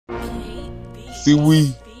See,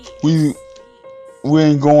 we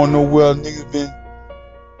ain't going nowhere. Niggas been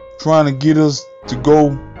trying to get us to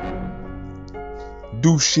go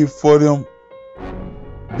do shit for them,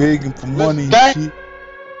 begging for money and shit.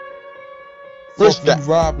 Fuck you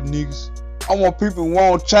robbing niggas. I want people who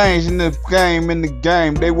won't change in the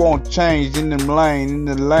game, They won't change in the lane, in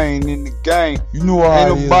the game. You know how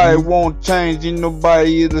ain't nobody won't change, ain't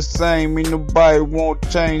nobody is the same. Ain't nobody won't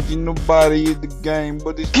change, ain't nobody is the game.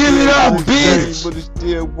 But it give it up, bitch. But it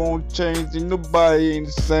still won't change, ain't nobody ain't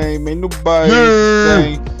the same. Ain't nobody the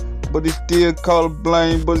same. But it still call it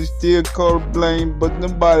blame, but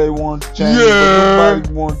nobody won't change, but nobody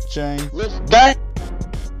won't change.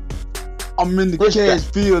 I'm in the cash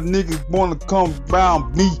field, niggas wanna come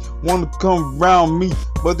around me,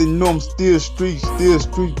 but they know I'm still street,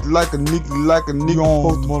 like a nigga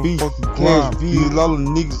supposed to be. Cash field, all the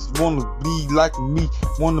niggas wanna be like me, A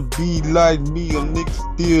nigga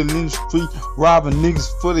still in the street, robbing niggas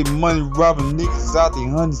for their money, robbing niggas out their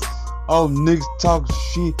hundreds. All niggas talking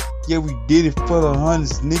shit, yeah, we did it for the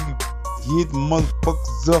hundreds, nigga. Hit the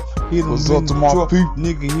motherfuckers up, hit them in the truck,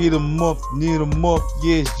 nigga, hit them up,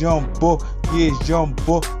 yeah, it's Young Buck, yeah,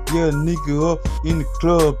 nigga up in the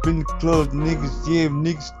club, niggas, yeah,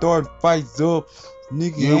 niggas starting fights up,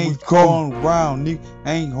 nigga ain't going around, nigga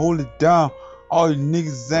ain't hold it down, all you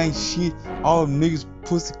niggas ain't shit, all them niggas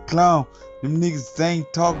pussy clown, them niggas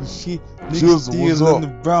ain't talking shit, niggas still in the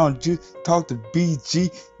ground, just talk to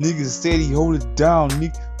BG, niggas said he hold it down,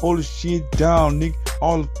 nigga, hold the shit down, nigga,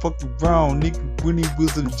 all the fucking round, nigga, when he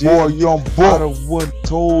was in jail, Young Buck. I done one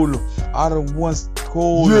told him, I done once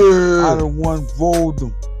told him, I done one rolled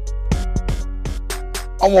him.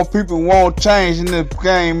 I want people who won't change in the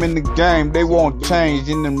game, They won't change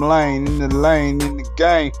in the lane, in the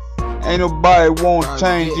game. Ain't nobody won't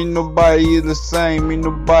change, ain't nobody is the same, ain't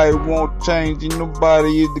nobody won't change, ain't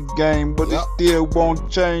nobody is the game, but it still won't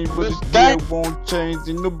change, ain't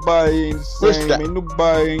nobody ain't the same, ain't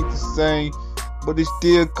nobody ain't the same, but it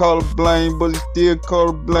still call it blame, but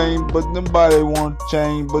nobody won't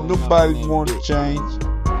change,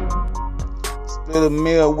 Split a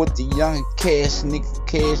meal with the young cash, nigga,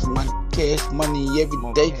 cash money every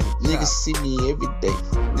day. Niggas see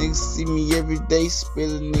me every day. Split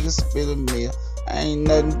a meal. I ain't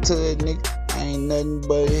nothing to it, nigga. I ain't nothing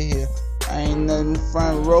but it here. I ain't nothing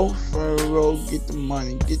front row. Get the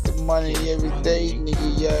money every day,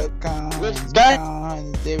 nigga. Yeah, count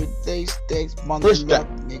hundreds every day. Stacks bundle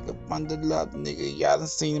up, nigga. Y'all done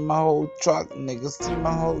seen my whole truck, nigga.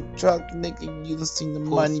 You done seen the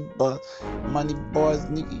money boys,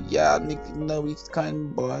 nigga. Y'all nigga know we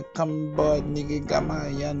coming boy, nigga. Got my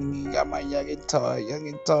young guitar,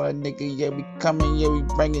 nigga. Yeah, we coming, yeah, we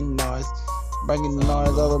bringing noise.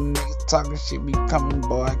 All them niggas talking shit, we coming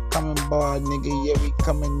boy, nigga, yeah, we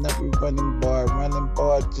coming up, we running boy,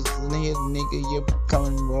 just in here, nigga, yeah, we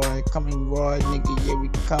coming boy, nigga, yeah, we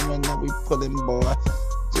coming up, we pulling boy,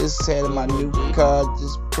 just had my new car,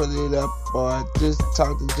 just put it up, boy, just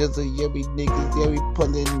talk to Jizzle, yeah, we niggas, yeah, we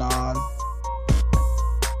pulling on.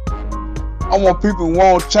 I want people who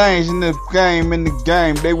won't change in the game,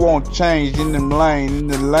 They won't change in the lane, in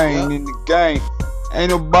the game. Ain't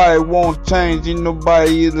nobody won't change, ain't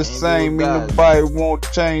nobody is the same, ain't nobody won't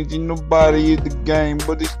change, ain't nobody is the game,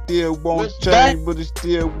 but it still won't change,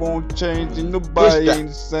 ain't nobody ain't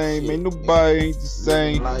the same,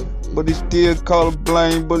 but it still call it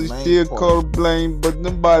blame, but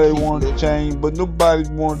nobody won't change,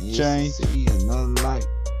 Another life.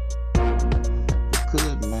 It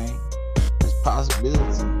could, man. It's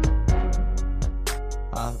possibility.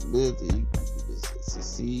 You could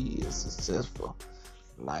succeed, successful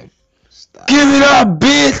lifestyle. Give it up,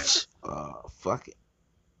 bitch! Fuck it.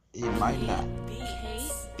 It might not.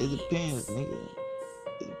 It depends, nigga.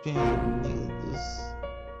 It depends if the nigga just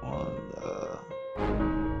wanna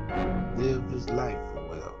live his life or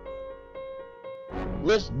whatever.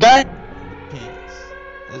 Let's go. Depends.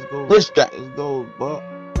 Let's go, Buck.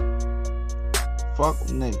 Fuck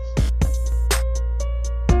them niggas.